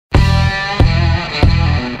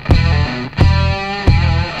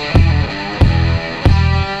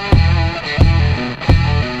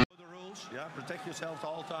yourself at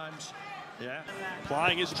all times. Yeah.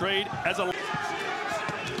 Applying his trade as a...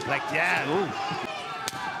 Like, yeah. Ooh.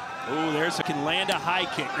 Ooh, can land a high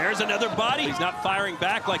kick. There's another body. He's not firing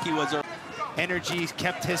back like he was. Energy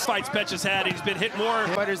kept his fights Petch has had. He's been hit more.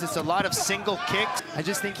 Fighters, it's a lot of single kicks. I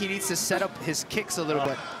just think he needs to set up his kicks a little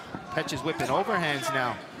bit. Petch is whipping overhands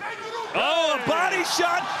now. Oh, a body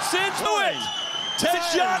shot sends to it.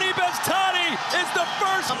 Tejani Bestani is the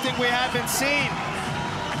first. Something we haven't seen.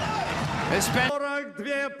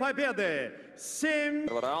 42 победы. 7.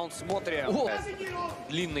 Раунд смотрим.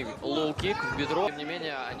 Длинный лоу-кик в бедро. Тем не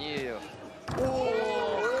менее, они...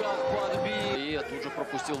 как подбили. И тут же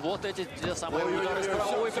пропустил вот эти те самые удары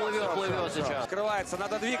справа. Ой, плывет сейчас. Открывается,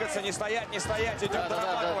 надо двигаться, не стоять, идет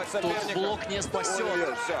дорабатывать соперника. Тут блок не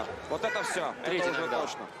спасет. Все, вот это все. Третий это уже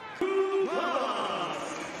точно.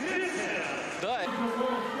 Да.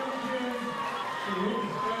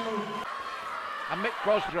 And Mick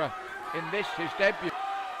Crosby in this, his debut,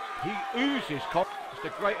 he oozes confidence. It's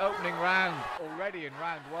a great opening round already in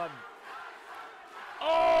round one.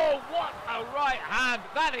 Oh, what a right hand,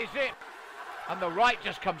 that is it. And the right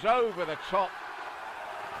just comes over the top.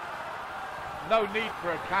 No need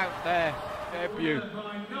for a count there, debut.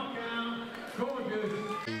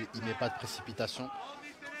 Il met pas de précipitation.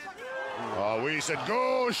 Ah oui, cette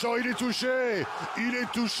gauche, oh, il est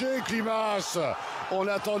touché, Klimas. On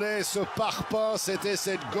attendait ce parpaing, c'était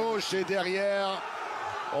cette gauche et derrière,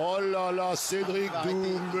 oh là là, Cédric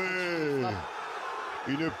Doumbé.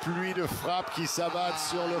 Une pluie de frappes qui s'abattent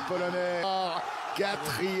sur le Polonais.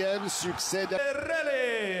 4e succès de...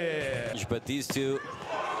 But these two,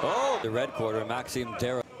 oh, the red quarter, Maxim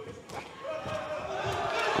Dera.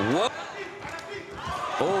 What?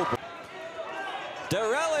 Oh,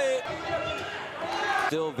 Derelli!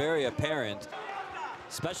 Still very apparent,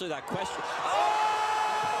 especially that question.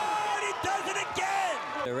 Oh, and he does it again!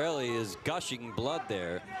 Derelli is gushing blood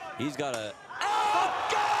there. He's got a... Oh,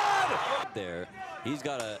 God! There. He's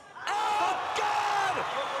got a... Oh, God!